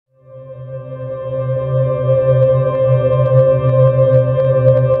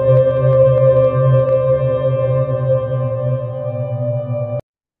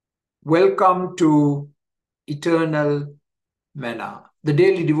Welcome to Eternal Manna, the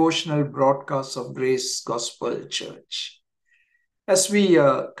daily devotional broadcast of Grace Gospel Church. As we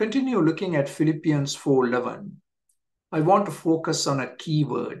continue looking at Philippians 4:11, I want to focus on a key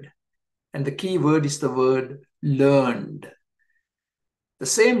word, and the key word is the word learned. The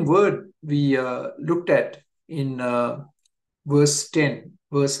same word we looked at in verse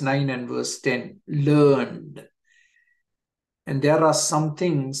 9 and verse 10, learned. And there are some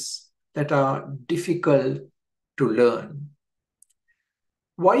things that are difficult to learn.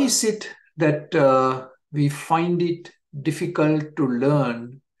 Why is it that we find it difficult to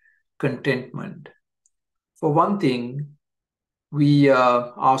learn contentment? For one thing, we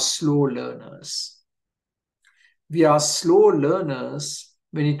are slow learners. We are slow learners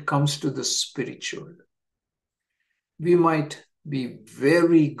when it comes to the spiritual. We might be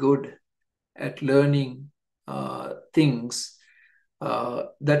very good at learning things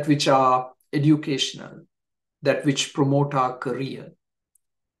that which are educational, that which promote our career.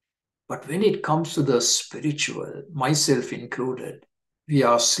 But when it comes to the spiritual, myself included, we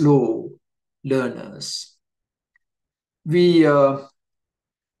are slow learners. We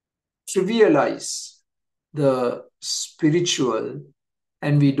trivialize the spiritual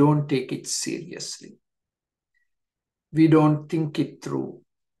and we don't take it seriously. We don't think it through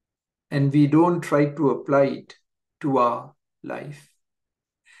and we don't try to apply it to our life.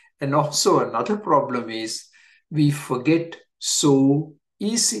 And also another problem is we forget so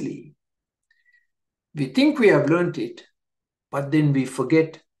easily. We think we have learned it, but then we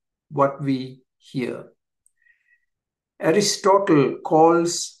forget what we hear. Aristotle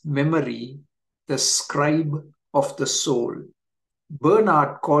calls memory the scribe of the soul.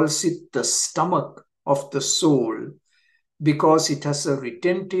 Bernard calls it the stomach of the soul because it has a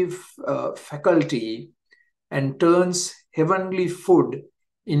retentive faculty and turns heavenly food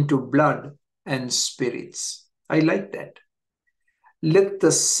into blood and spirits. I like that. Let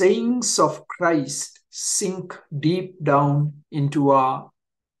the sayings of Christ sink deep down through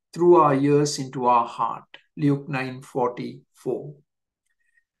our ears into our heart. Luke 9:44.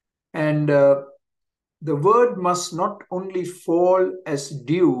 And the word must not only fall as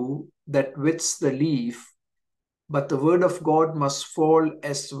dew that wets the leaf, but the word of God must fall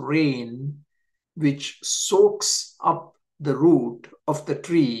as rain, which soaks up the root of the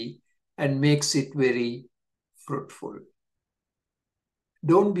tree and makes it very fruitful.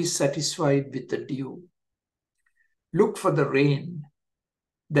 Don't be satisfied with the dew. Look for the rain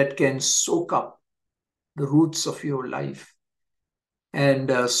that can soak up the roots of your life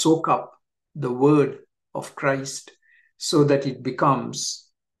and soak up the word of Christ so that it becomes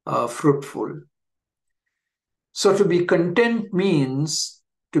fruitful. So to be content means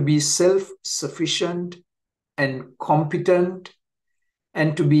to be self-sufficient and competent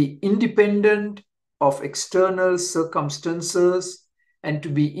and to be independent of external circumstances and to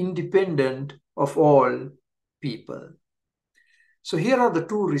be independent of all people. So here are the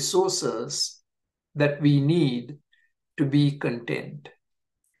two resources that we need to be content.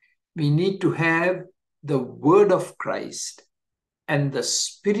 We need to have the word of Christ and the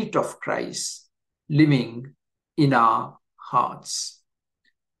Spirit of Christ living in our hearts.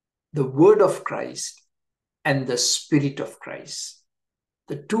 The word of Christ and the Spirit of Christ.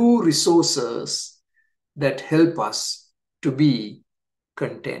 The two resources that help us to be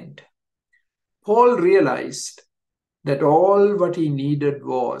content. Paul realized that all what he needed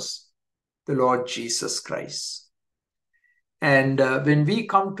was the Lord Jesus Christ. And when we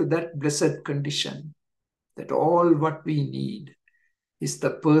come to that blessed condition, that all what we need is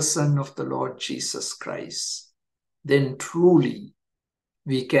the person of the Lord Jesus Christ, then truly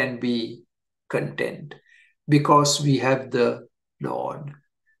we can be content because we have the Lord,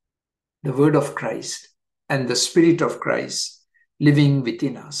 the word of Christ, and the Spirit of Christ living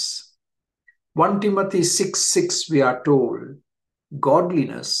within us. 1 Timothy 6:6 we are told,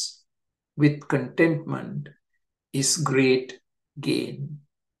 godliness with contentment is great gain.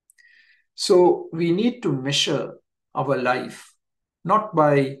 So we need to measure our life not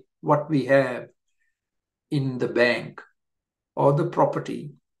by what we have in the bank or the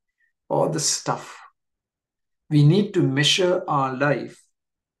property or the stuff. We need to measure our life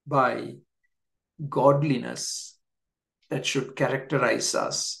by godliness that should characterize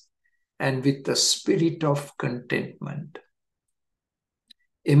us and with the spirit of contentment.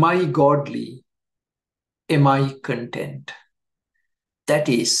 Am I godly? Am I content? That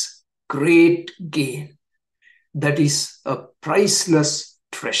is great gain. That is a priceless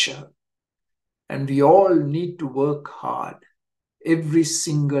treasure. And we all need to work hard every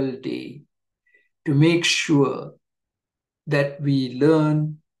single day to make sure that we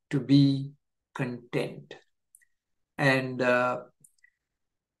learn to be content and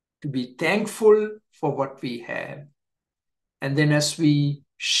to be thankful for what we have. And then as we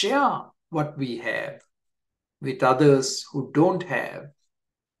share what we have with others who don't have,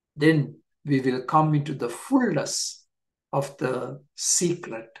 then we will come into the fullness of the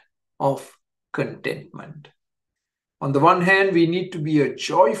secret of contentment. On the one hand, we need to be a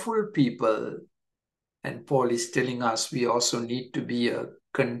joyful people, and Paul is telling us we also need to be a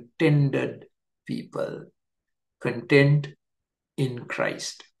contented people, content in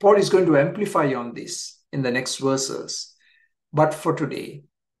Christ. Paul is going to amplify on this in the next verses. But for today,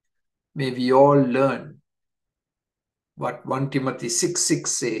 may we all learn what 1 Timothy 6:6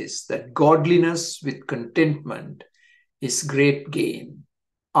 says, that godliness with contentment is great gain.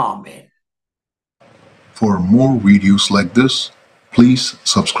 Amen. For more videos like this, please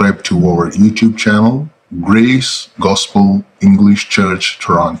subscribe to our YouTube channel, Grace Gospel English Church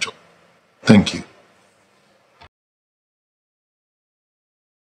Toronto. Thank you.